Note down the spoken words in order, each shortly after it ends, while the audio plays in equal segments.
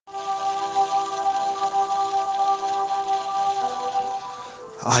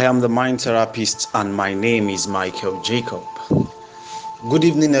I am the mind therapist and my name is Micheal Jcob. Good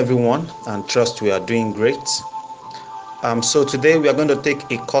evening, everyone, and trust we are doing great. So today we are going to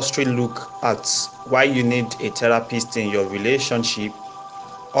take a cursory look at why you need a therapist in your relationship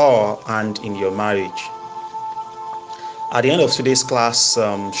and in your marriage. At the end of today's class,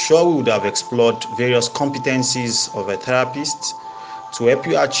 sure we would have explored various competencies of a therapist to help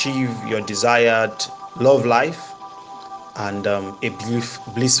you achieve your desired love life and a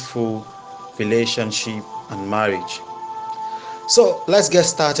blissful relationship and marriage. So let's get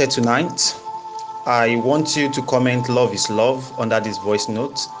started tonight. I want you to comment "Love is Love" under this voice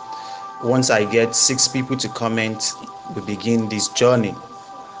note. Once I get 6 people to comment, we begin this journey.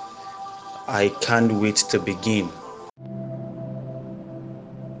 I can't wait to begin.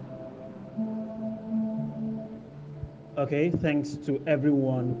 Okay, thanks to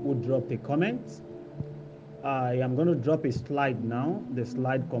everyone who dropped a comment. I am going to drop a slide now. The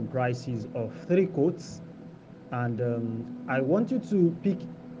slide comprises of 3 quotes, and I want you to pick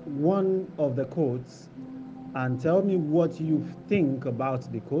one of the quotes and tell me what you think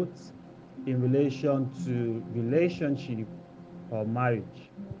about the quotes in relation to relationship or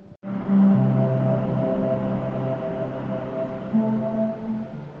marriage.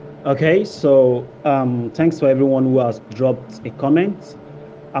 Okay, so thanks for everyone who has dropped a comment.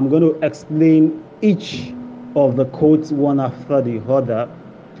 I'm going to explain each of the quotes one after the other.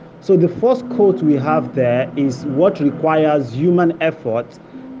 So the first quote we have there is, "What requires human effort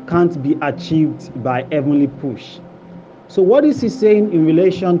can't be achieved by heavenly push." So what is he saying in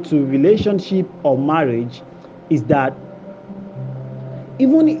relation to relationship or marriage is that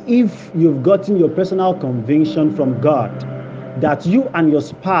even if you've gotten your personal conviction from God that you and your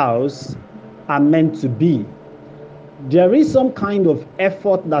spouse are meant to be, there is some kind of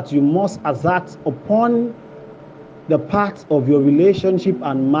effort that you must exert upon the part of your relationship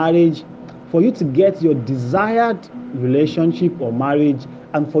and marriage for you to get your desired relationship or marriage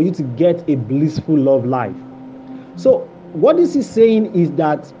and for you to get a blissful love life. So what this is saying is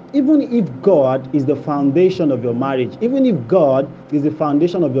that even if God is the foundation of your marriage, even if God is the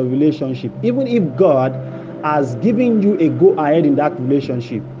foundation of your relationship, even if God has given you a go ahead in that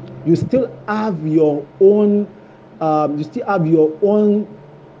relationship, you still have your own um,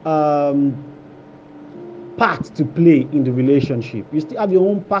 part to play in the relationship. You still have your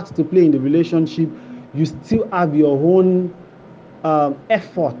own part to play in the relationship. You still have your own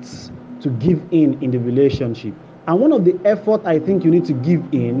efforts to give in the relationship. And one of the effort I think you need to give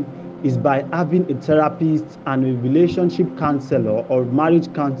in is by having a therapist and a relationship counselor or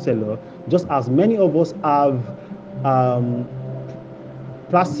marriage counselor, just as many of us have um,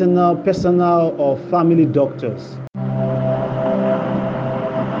 personal or family doctors.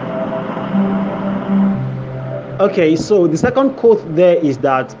 Okay, so the second quote there is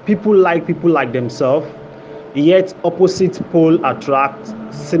that people like themselves, yet opposite pole attract,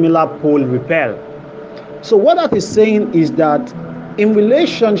 similar pole repel. So what that is saying is that in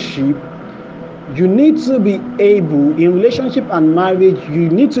relationship, in relationship and marriage, you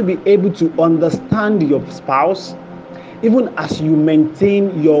need to be able to understand your spouse, even as you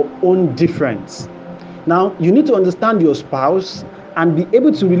maintain your own difference. Now, you need to understand your spouse and be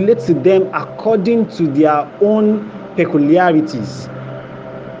able to relate to them according to their own peculiarities,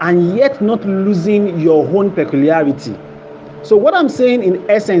 and yet not losing your own peculiarity. So what I'm saying in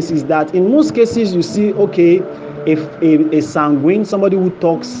essence is that in most cases you see, okay, if a sanguine, somebody who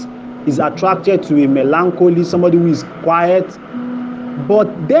talks, is attracted to a melancholy, somebody who is quiet, but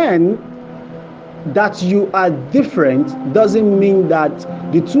then that you are different doesn't mean that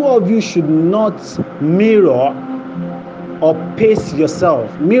the two of you should not mirror or pace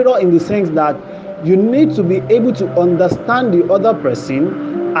yourself. Mirror in the sense that you need to be able to understand the other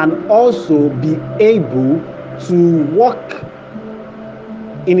person and also be able to work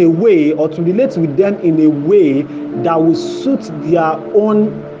in a way or to relate with them in a way that will suit their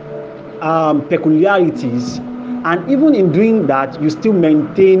own peculiarities, and even in doing that you still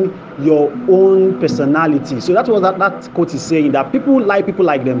maintain your own personality. So that's what that quote is saying, that people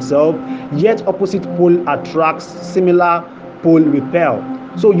like themselves, yet opposite pole attracts, similar pole repel.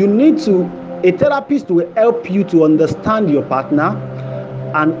 So a therapist will help you to understand your partner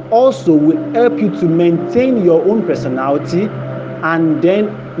and also will help you to maintain your own personality, and then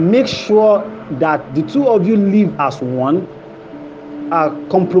make sure that the two of you live as one,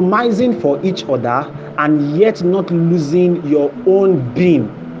 compromising for each other and yet not losing your own being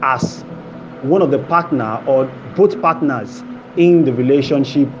as one of the partner or both partners in the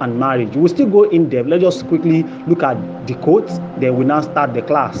relationship and marriage. We'll still go in depth. Let's just quickly look at the quotes, then we now start the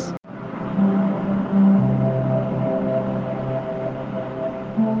class.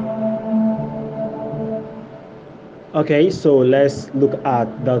 Okay, so let's look at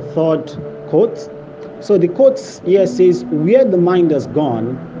the third quote. So the quote here says, "Where the mind has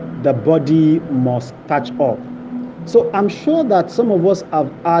gone, the body must catch up." So I'm sure that some of us have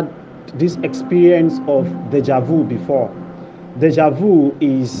had this experience of deja vu before. Deja vu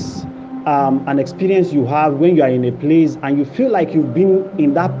is an experience you have when you are in a place and you feel like you've been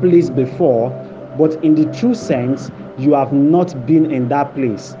in that place before, but in the true sense, you have not been in that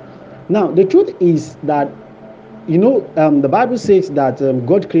place. Now, the truth is that the Bible says that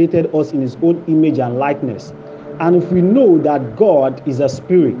God created us in his own image and likeness. And if we know that God is a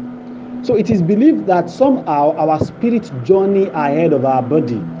spirit, so it is believed that somehow our spirit journey ahead of our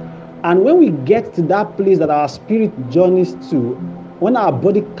body. And when we get to that place that our spirit journeys to, when our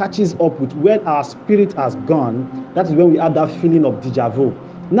body catches up with where our spirit has gone, that is when we have that feeling of deja vu.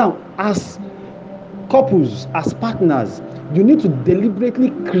 Now, as couples, as partners, you need to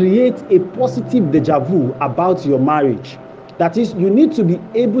deliberately create a positive deja vu about your marriage. That is, you need to be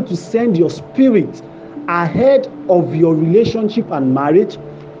able to send your spirit ahead of your relationship and marriage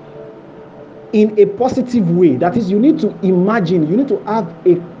in a positive way. That is, you need to imagine, you need to have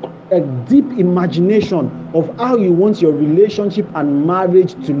a deep imagination of how you want your relationship and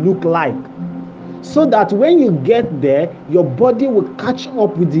marriage to look like, so that when you get there, your body will catch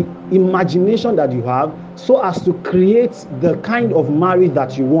up with the imagination that you have, so as to create the kind of marriage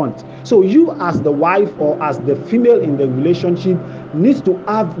that you want. So you, as the wife or as the female in the relationship, needs to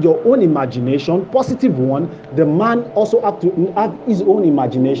have your own imagination, positive one. The man also have to have his own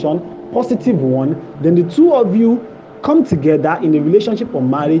imagination, positive one. Then the two of you come together in a relationship or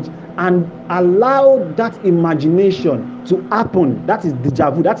marriage and allow that imagination to happen. That is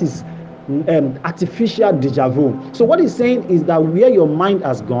deja vu. That is artificial deja vu. So what he's saying is that where your mind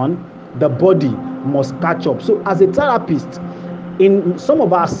has gone, the body must catch up. So as a therapist, in some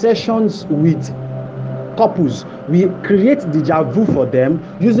of our sessions with couples, we create deja vu for them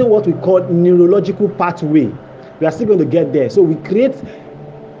using what we call neurological pathway. We are still going to get there. So we create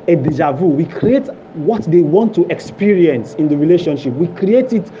a deja vu. We create what they want to experience in the relationship. We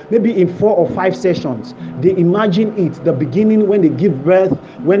create it maybe in 4 or 5 sessions. They imagine it, the beginning, when they give birth,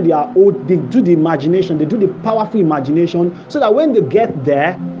 when they are old, they do the imagination, they do the powerful imagination, so that when they get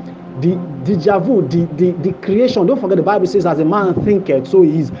there, the deja vu, the creation, don't forget the Bible says, as a man thinketh, so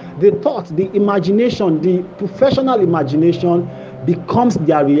he is. The thought, the imagination, the professional imagination becomes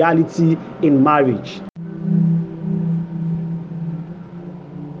their reality in marriage.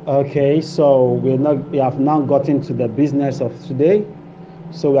 Okay, so we have now gotten to the business of today.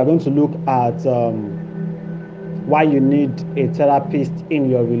 So we are going to look at why you need a therapist in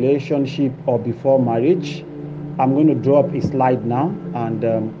your relationship or before marriage. I'm going to drop a slide now, and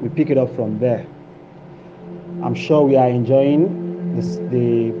we pick it up from there. I'm sure we are enjoying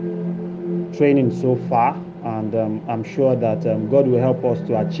the training so far, and I'm sure that God will help us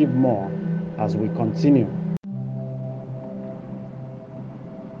to achieve more as we continue.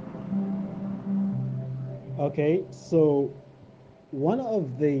 Okay, so one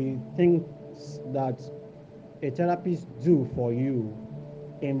of the things that a therapist do for you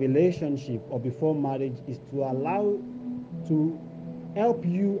in relationship or before marriage is to help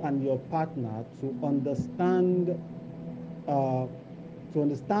you and your partner uh, to understand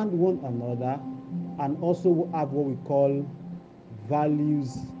one another, and also have what we call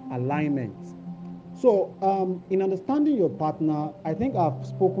values alignment. So, in understanding your partner, I think I've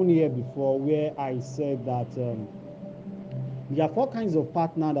spoken here before where I said that there are 4 kinds of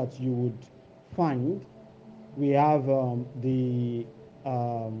partner that you would find. We have the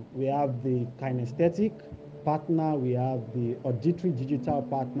kinesthetic partner, we have the auditory digital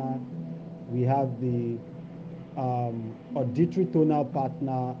partner, we have the auditory tonal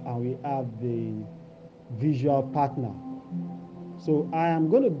partner, and we have the visual partner. So I am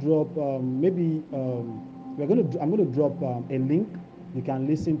going to drop I'm going to drop a link. You can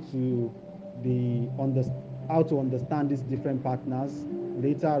listen to how to understand these different partners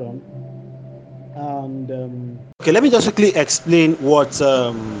later on. And Okay, let me just quickly explain what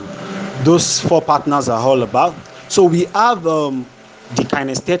those 4 partners are all about. So we have the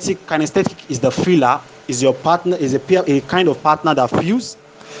kinesthetic. Kinesthetic is the feeler. Is your partner is a kind of partner that feels.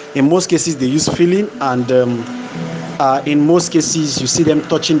 In most cases, they use feeling, and in most cases, you see them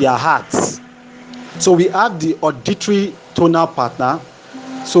touching their hearts. So we have the auditory tonal partner.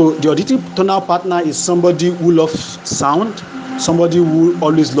 So the auditory tonal partner is somebody who loves sound, somebody who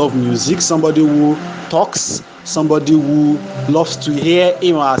always loves music, somebody who talks, somebody who loves to hear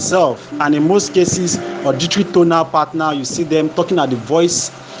him or herself. And in most cases, auditory tonal partner, you see them talking at the voice,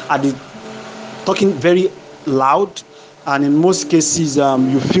 talking very loud, and in most cases,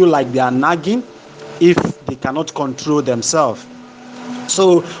 you feel like they are nagging if they cannot control themselves.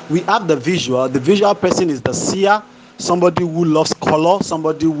 So we have the visual. The visual person is the seer, somebody who loves color,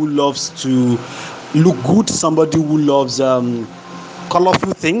 somebody who loves to look good, somebody who loves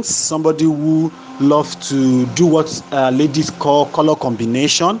colorful things, somebody who loves to do what ladies call color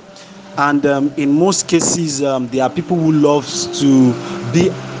combination. And in most cases, there are people who love to be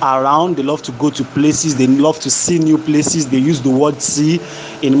around. They love to go to places. They love to see new places. They use the word see.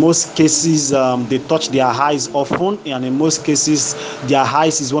 In most cases, they touch their eyes often, and in most cases, their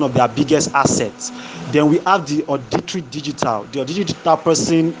eyes is one of their biggest assets. Then we have the auditory digital. The auditory digital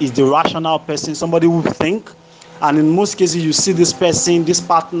person is the rational person, somebody who think. And in most cases, you see this person, this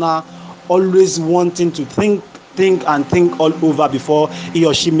partner, always wanting to think and think all over before he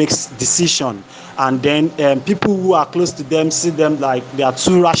or she makes decision. And then people who are close to them see them like they are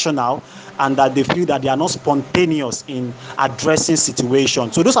too rational, and that they feel that they are not spontaneous in addressing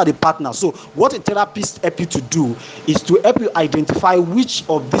situations. So those are the partners. So what a therapist help you to do is to help you identify which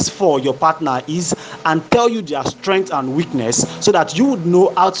of these four your partner is, and tell you their strength and weakness, so that you would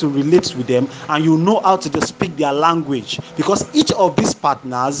know how to relate with them, and you know how to speak their language, because each of these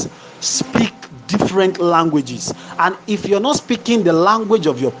partners speak different languages. And if you're not speaking the language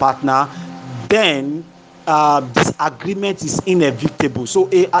of your partner, then disagreement is inevitable. So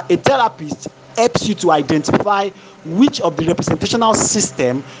a therapist helps you to identify which of the representational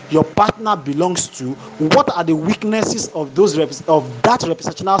system your partner belongs to, what are the weaknesses of that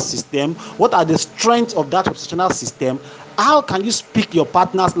representational system, what are the strengths of that representational system, how can you speak your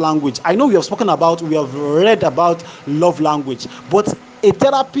partner's language. I know we have read about love language, but a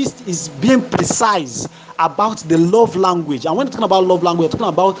therapist is being precise about the love language. And when you're talking about love language, you're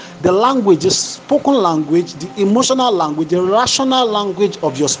talking about the language, the spoken language, the emotional language, the rational language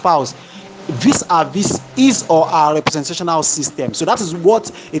of your spouse, vis-a-vis his or her representational system. So that is what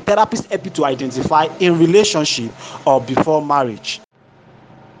a therapist helps you to identify in relationship or before marriage.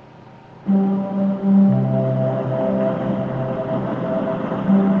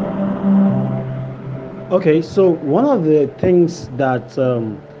 Okay, so one of the things that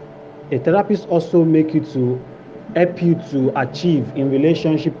a therapist also make you to help you to achieve in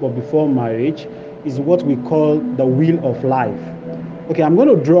relationship or before marriage is what we call the wheel of life. Okay, I'm going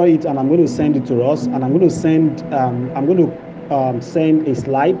to draw it and I'm going to send it to us, and I'm going to send a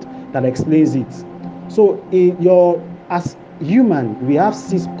slide that explains it. So as human, we have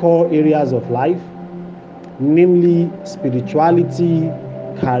 6 core areas of life, namely spirituality,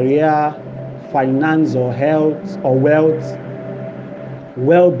 career, finance or health or wealth,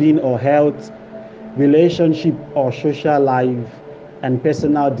 well-being or health, relationship or social life, and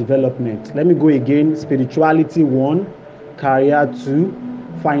personal development. Let me go again. Spirituality 1, career 2,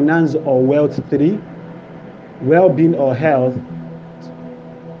 finance or wealth 3, well-being or health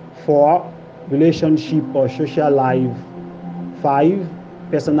 4, relationship or social life 5,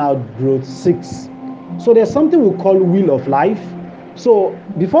 personal growth 6. So there's something we call wheel of life. So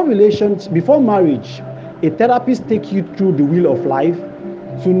before marriage, a therapist takes you through the wheel of life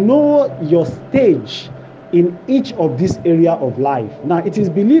to know your stage in each of this area of life. Now, it is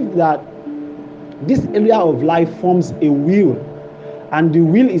believed that this area of life forms a wheel, and the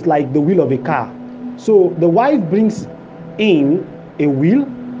wheel is like the wheel of a car. So the wife brings in a wheel,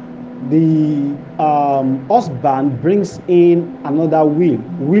 the husband brings in another wheel,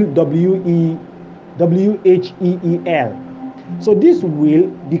 WHEEL. So this wheel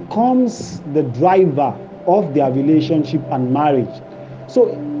becomes the driver of their relationship and marriage. So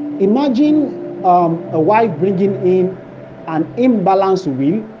imagine a wife bringing in an imbalanced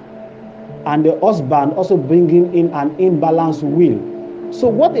wheel, and the husband also bringing in an imbalanced wheel. So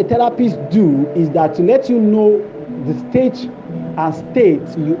what a therapist do is that to let you know the stage and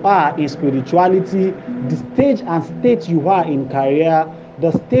state you are in spirituality, the stage and state you are in career,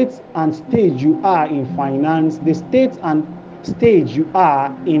 the state and stage you are in finance, the state and stage you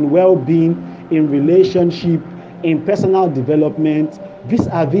are in well-being, in relationship, in personal development,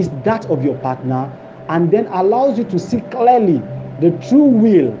 vis-a-vis that of your partner, and then allows you to see clearly the true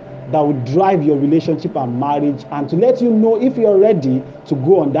will that will drive your relationship and marriage, and to let you know if you're ready to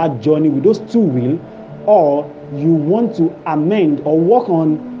go on that journey with those two wheels, or you want to amend or work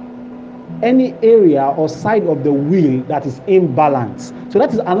on any area or side of the wheel that is imbalanced. So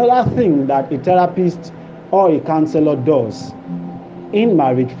that is another thing that a therapist or a counselor does in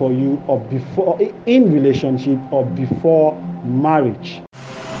marriage for you, or before, in relationship or before marriage.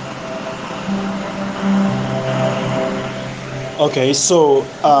 Okay, so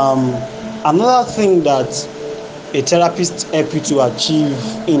another thing that a therapist help you to achieve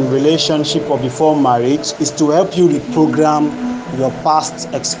in relationship or before marriage is to help you reprogram your past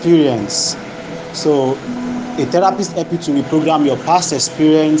experience. So a therapist helps you to reprogram your past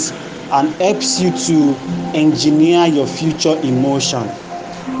experience and helps you to engineer your future emotion.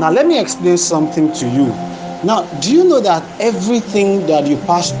 Now let me explain something to you. Now, do you know that everything that you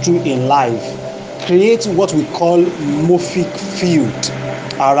pass through in life creates what we call morphic field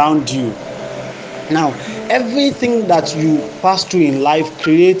around you? Now, everything that you pass through in life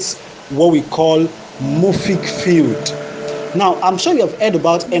creates what we call morphic field. Now, I'm sure you have heard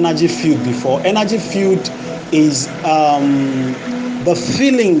about energy field before. Energy field is the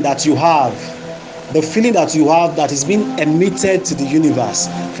feeling that you have, that is being emitted to the universe.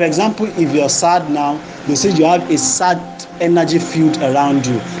 For example, if you're sad now, they say you have a sad energy field around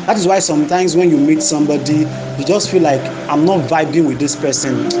you. That is why sometimes when you meet somebody, you just feel like, I'm not vibing with this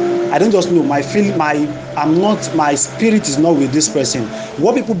person. I don't just know, my spirit is not with this person.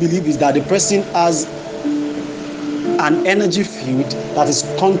 What people believe is that the person has an energy field that is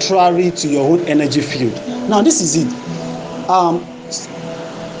contrary to your own energy field. Now, this is it.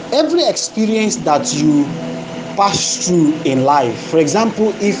 Every experience that you pass through in life, for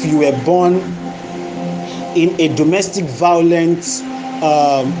example, if you were born in a domestic violence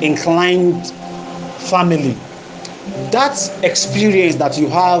inclined family, that experience that you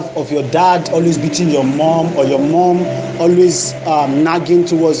have of your dad always beating your mom, or your mom always nagging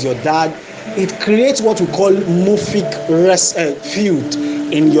towards your dad, it creates what we call morphic field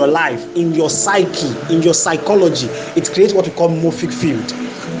in your life, in your psyche, in your psychology. It creates what we call morphic field.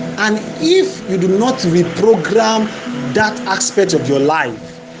 And if you do not reprogram that aspect of your life,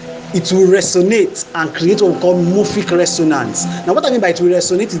 it will resonate and create what we call morphic resonance. Now, what I mean by it will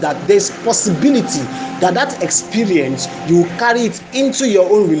resonate is that there's possibility that that experience, you will carry it into your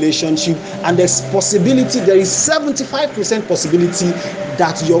own relationship, and there is 75% possibility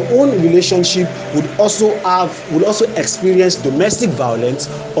that your own relationship would also experience domestic violence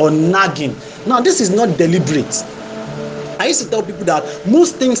or nagging. Now, this is not deliberate. I used to tell people that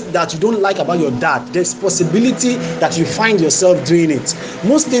most things that you don't like about your dad, there's possibility that you find yourself doing it.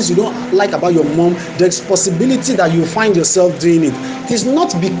 Most things you don't like about your mom, there's possibility that you find yourself doing it. It is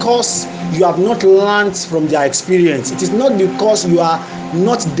not because you have not learned from their experience. It is not because you are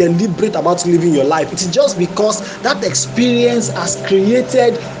not deliberate about living your life. It is just because that experience has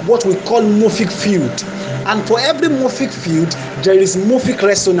created what we call morphic field. And for every morphic field, there is morphic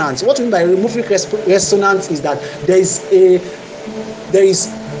resonance. What we mean by morphic resonance is that there is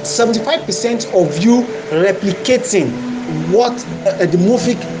 75% of you replicating what the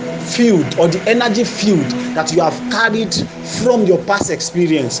morphic field or the energy field that you have carried from your past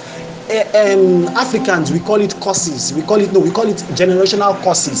experience. Africans, we call it curses. We call it generational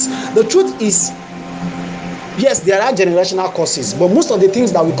curses. The truth is, yes, there are generational causes, but most of the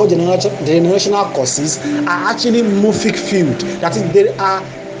things that we call generational causes are actually morphic field. That is, they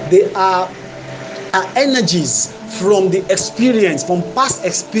are energies from the experience, from past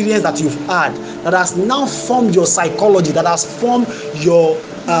experience that you've had, that has now formed your psychology, that has formed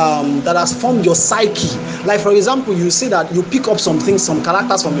your psyche. Like, for example, you see that you pick up some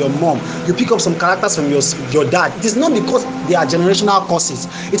characters from your mom, you pick up some characters from your dad. It is not because they are generational causes.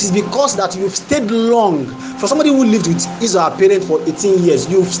 It is because that you've stayed long. For somebody who lived with his or her parent for 18 years,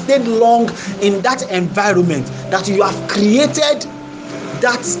 you've stayed long in that environment, that you have created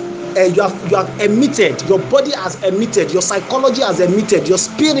that. You have emitted, your body has emitted, your psychology has emitted, your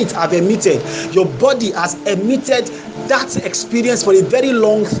spirit have emitted, your body has emitted that experience for a very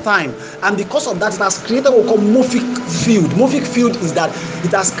long time, and because of that, it has created what we call morphic field. Morphic field is that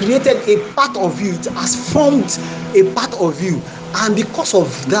it has created a part of you, it has formed a part of you. And because of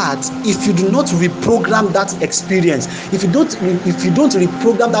that, if you do not reprogram that experience, if you don't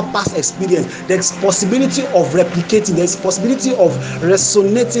reprogram that past experience, there's possibility of replicating, there's possibility of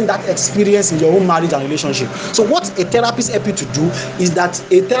resonating that experience in your own marriage and relationship. So what a therapist helps you to do is that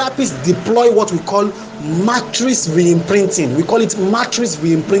a therapist deploy what we call matrix reimprinting. We call it matrix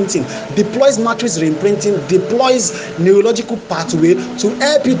reimprinting. Deploys matrix reimprinting, deploys neurological pathway to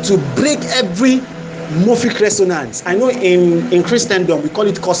help you to break every morphic resonance. I know in Christendom we call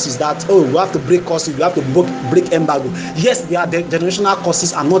it curses, that we have to break curses, we have to break embargo. Yes, there are generational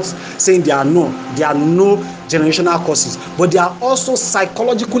curses. I'm not saying there are no generational curses, but there are also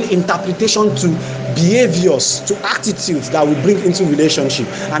psychological interpretation to behaviors, to attitudes that we bring into relationship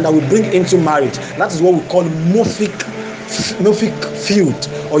and that we bring into marriage. That is what we call morphic field,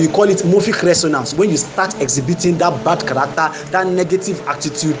 or you call it morphic resonance, when you start exhibiting that bad character, that negative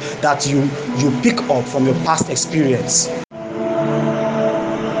attitude that you pick up from your past experience.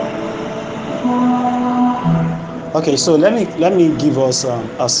 Okay, so let me give us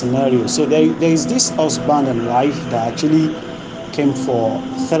a scenario. So there is this husband and wife that actually came for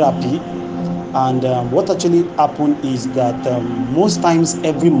therapy, And what actually happened is that most times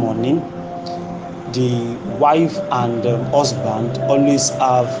every morning, the wife and husband always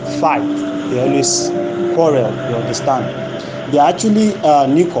have fight. They always quarrel. You understand? They are actually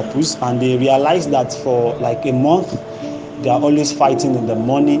new couples, and they realize that for like a month they are always fighting in the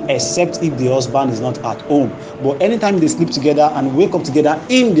morning, except if the husband is not at home. But anytime they sleep together and wake up together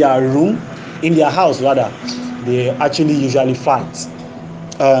in their room, in their house rather, they actually usually fight.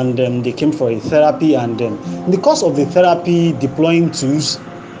 And they came for a therapy, and in the course of the therapy, deploying tools,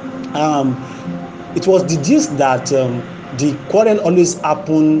 um, it was deduced that the quarrel always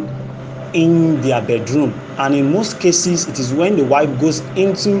happen in their bedroom, and in most cases it is when the wife goes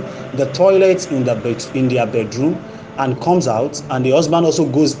into the toilet in their bedroom and comes out, and the husband also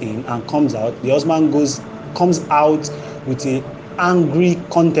goes in and comes out. The husband comes out with a angry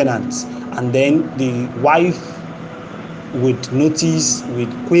countenance, and then the wife would notice, would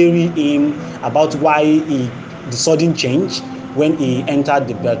query him about why the sudden change when he entered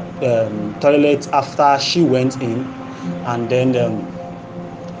the toilet after she went in, and then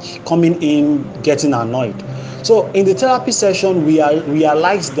coming in getting annoyed. So in the therapy session, we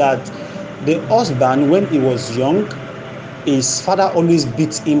realized that the husband, when he was young, his father always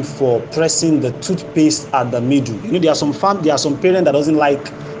beat him for pressing the toothpaste at the middle. You know, there are some parents that doesn't like.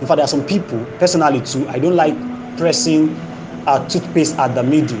 In fact, there are some people, personally too, I don't like pressing toothpaste at the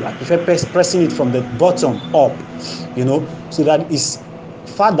middle. I prefer pressing it from the bottom up. You know, so that his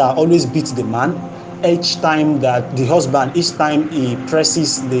father always beats the man each time that the husband, each time he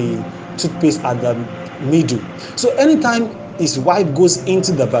presses the toothpaste at the middle. So anytime his wife goes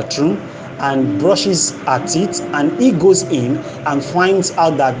into the bathroom and brushes her teeth, and he goes in and finds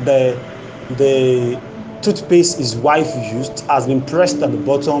out that the toothpaste his wife used has been pressed at the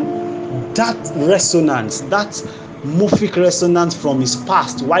bottom, that resonance, that morphic resonance from his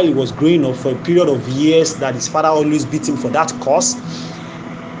past while he was growing up for a period of years, that his father always beat him for that cause,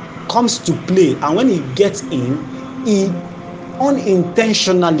 comes to play. And when he gets in, he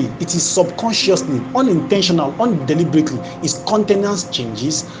unintentionally, it is subconsciously, unintentional, undeliberately, his countenance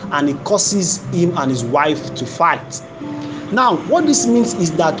changes, and it causes him and his wife to fight. Now, what this means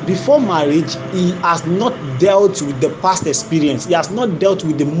is that before marriage, he has not dealt with the past experience. He has not dealt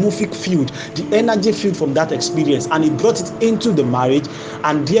with the morphic field, the energy field from that experience, and he brought it into the marriage,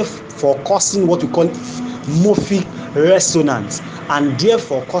 and therefore causing what we call morphic resonance, and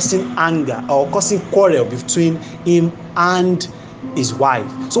therefore causing anger or causing quarrel between him and his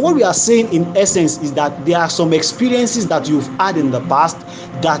wife. So what we are saying in essence is that there are some experiences that you've had in the past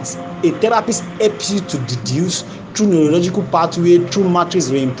that a therapist helps you to deduce through neurological pathway, through matrix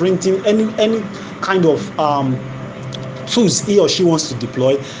reimprinting, any kind of tools he or she wants to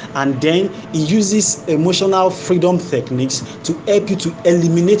deploy, and then he uses emotional freedom techniques to help you to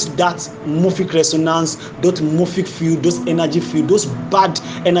eliminate that morphic resonance, that morphic field, those energy field, those bad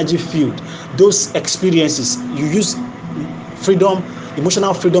energy field, those experiences. You use freedom,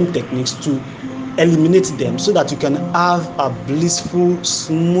 emotional freedom techniques to eliminate them so that you can have a blissful,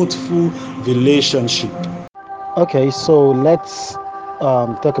 smoothful relationship. Okay, so let's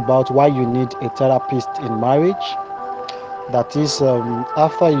talk about why you need a therapist in marriage. That is,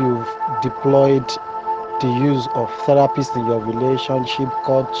 after you've deployed the use of therapists in your relationship,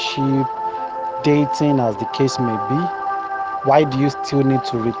 courtship, dating, as the case may be, why do you still need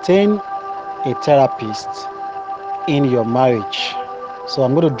to retain a therapist in your marriage? So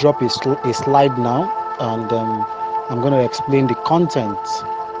I'm going to drop a slide now, and I'm going to explain the content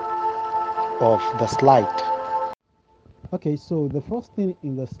of the slide. Okay, so the first thing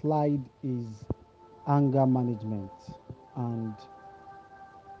in the slide is anger management and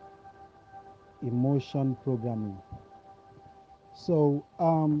emotion programming. So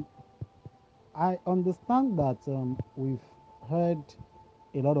I understand that we've heard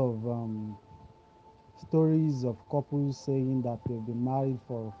a lot of stories of couples saying that they've been married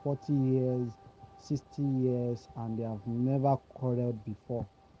for 40 years, 60 years, and they have never quarreled before.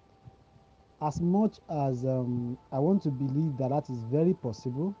 As much as I want to believe that that is very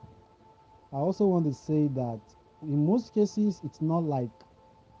possible, I also want to say that in most cases, it's not like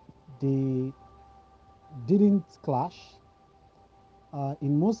they didn't clash.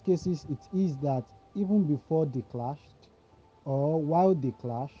 In most cases, it is that even before they clashed or while they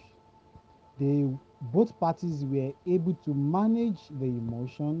clashed, they both parties were able to manage the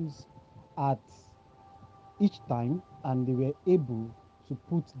emotions at each time, and they were able to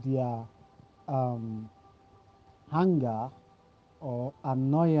put their um, anger or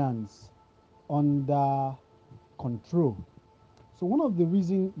annoyance under control. So one of the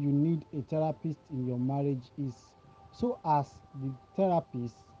reasons you need a therapist in your marriage is so as the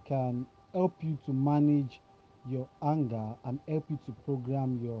therapist can help you to manage your anger and help you to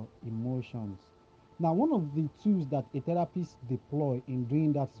program your emotions. Now, one of the tools that a therapist deploy in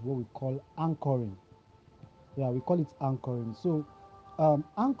doing that is what we call anchoring. Yeah, we call it anchoring. So,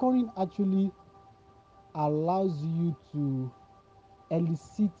 anchoring actually allows you to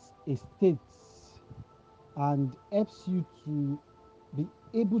elicit a state and helps you to be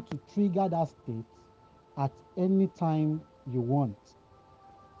able to trigger that state at any time you want.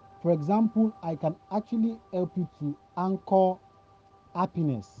 For example, I can actually help you to anchor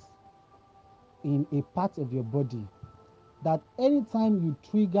happiness in a part of your body that anytime you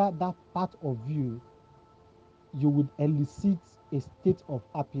trigger that part of you, you would elicit a state of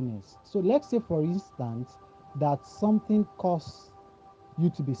happiness. So let's say, for instance, that something causes you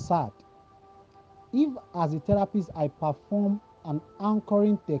to be sad. If, as a therapist, I perform an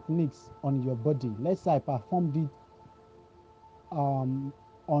anchoring techniques on your body, let's say I performed it um,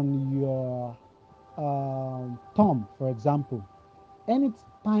 on your thumb, for example.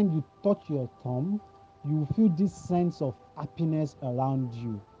 Anytime you touch your thumb, you feel this sense of happiness around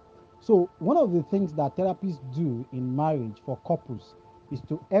you. So, one of the things that therapists do in marriage for couples is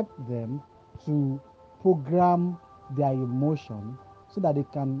to help them to program their emotion so that they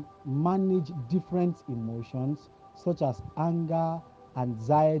can manage different emotions such as anger,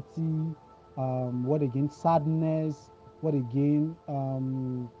 anxiety, what again, sadness, what again,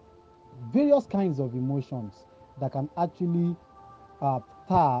 various kinds of emotions that can actually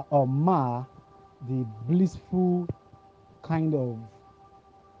tar or mar the blissful kind of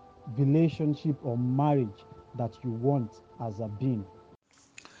relationship or marriage that you want as a being.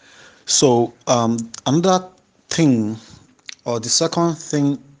 So another thing, or the second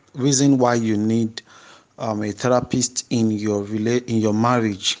thing, reason why you need a therapist in your in your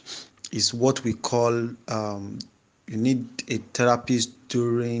marriage is what we call you need a therapist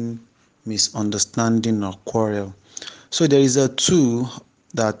during misunderstanding or quarrel. So there is a tool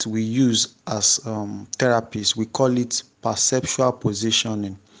that we use as therapists. We call it perceptual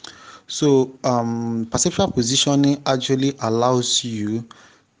positioning. So perceptual positioning actually allows you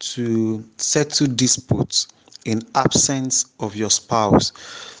to settle disputes in absence of your spouse.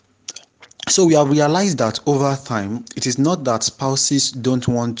 So we have realized that over time, it is not that spouses don't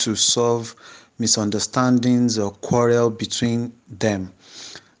want to solve misunderstandings or quarrel between them.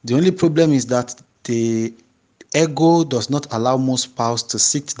 The only problem is that the ego does not allow most spouses to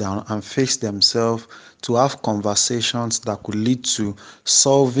sit down and face themselves to have conversations that could lead to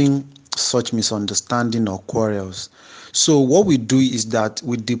solving such misunderstanding or quarrels. So what we do is that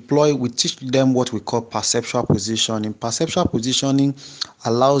we teach them what we call perceptual positioning. Perceptual positioning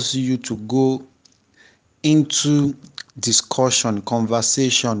allows you to go into discussion,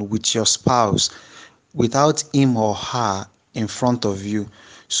 conversation with your spouse without him or her in front of you.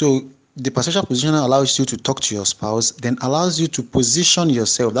 So the perceptual positioning allows you to talk to your spouse, then allows you to position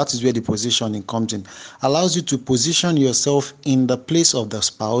yourself. That is where the positioning comes in. Allows you to position yourself in the place of the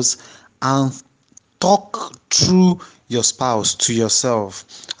spouse and talk through your spouse to yourself.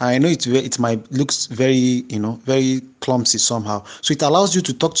 I know it might looks very, very clumsy somehow. So it allows you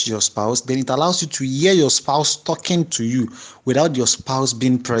to talk to your spouse, then it allows you to hear your spouse talking to you without your spouse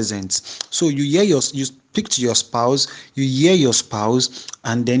being present. So you speak to your spouse, you hear your spouse,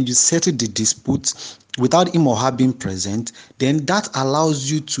 and then you settle the dispute without him or her being present. Then that allows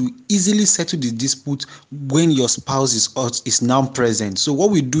you to easily settle the dispute when your spouse is now present. So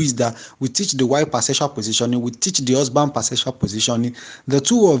what we do is that we teach the wife perceptual positioning, we teach the husband perceptual positioning. The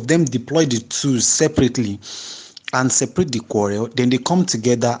two of them deploy the tools separately and separate the quarrel. Then they come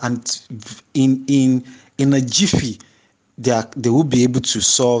together, and in a jiffy they will be able to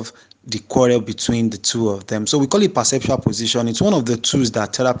solve the quarrel between the two of them. So we call it perceptual position. It's one of the tools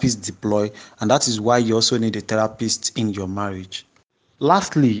that therapists deploy, and that is why you also need a therapist in your marriage.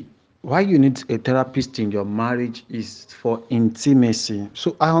 Lastly, why you need a therapist in your marriage is for intimacy.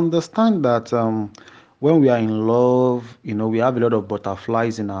 So I understand that when we are in love, we have a lot of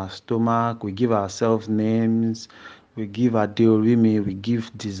butterflies in our stomach. We give ourselves names. We give Adeorimi, we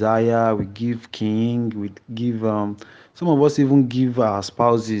give Desire, we give King, we give some of us even give our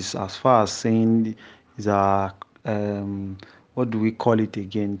spouses, as far as saying is our what do we call it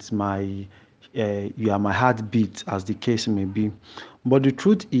again? It's my you are my heartbeat, as the case may be. But the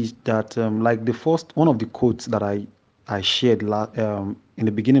truth is that like the first one of the quotes that I shared in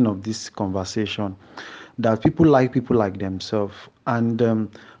the beginning of this conversation, that people like themselves,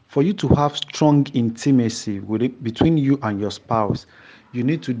 and for you to have strong intimacy with between you and your spouse, you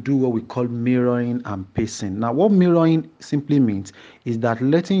need to do what we call mirroring and pacing. Now, what mirroring simply means is that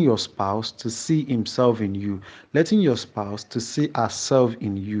letting your spouse to see himself in you, letting your spouse to see herself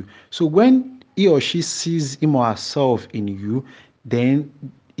in you. So when he or she sees him or herself in you, then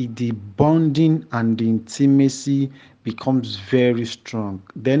the bonding and the intimacy becomes very strong.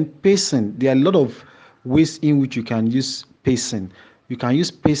 Then pacing, there are a lot of ways in which you can use pacing. You can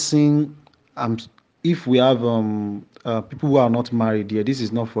use pacing. Um, if we have people who are not married here, this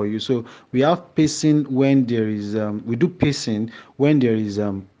is not for you. So we have pacing when there is we do pacing when there is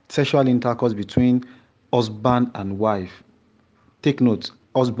sexual intercourse between husband and wife. Take note,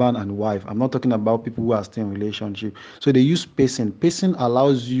 husband and wife. I'm not talking about people who are still in relationship. So they use pacing. Pacing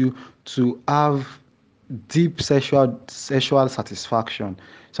allows you to have deep sexual satisfaction.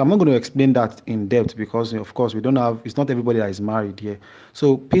 So I'm not going to explain that in depth because of course we don't have, it's not everybody that is married here.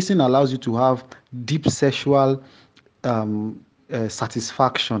 So pacing allows you to have deep sexual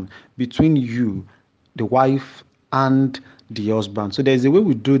satisfaction between you, the wife, and the husband. So there's a way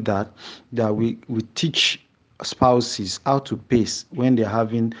we do that, that we teach spouses how to pace when they're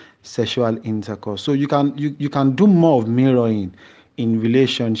having sexual intercourse. So you can do more of mirroring in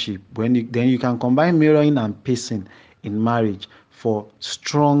relationship when then you can combine mirroring and pacing in marriage for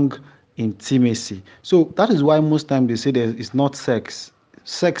strong intimacy. So that is why most times they say that it's not sex.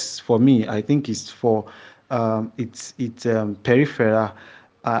 Sex for me, I think, is for it's peripheral.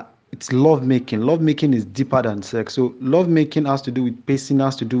 It's love making. Love making is deeper than sex. So love making has to do with pacing,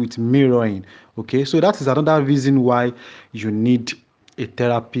 has to do with mirroring. Okay, so that is another reason why you need a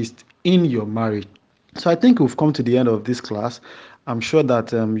therapist in your marriage. So I think we've come to the end of this class. I'm sure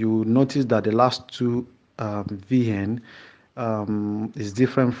that you notice that the last two VN is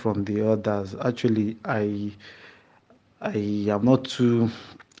different from the others. Actually, I am not too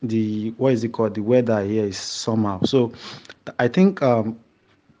the what is it called? The weather here is somehow. So I think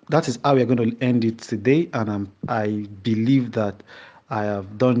that is how we're going to end it today. And I believe that I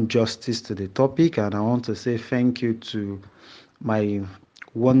have done justice to the topic. And I want to say thank you to my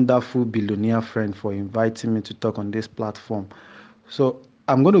wonderful billionaire friend for inviting me to talk on this platform. So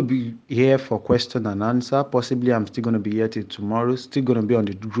I'm going to be here for question and answer. Possibly I'm still going to be here till tomorrow, still going to be on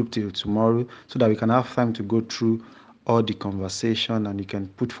the group till tomorrow so that we can have time to go through all the conversation and you can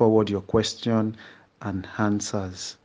put forward your question and answers.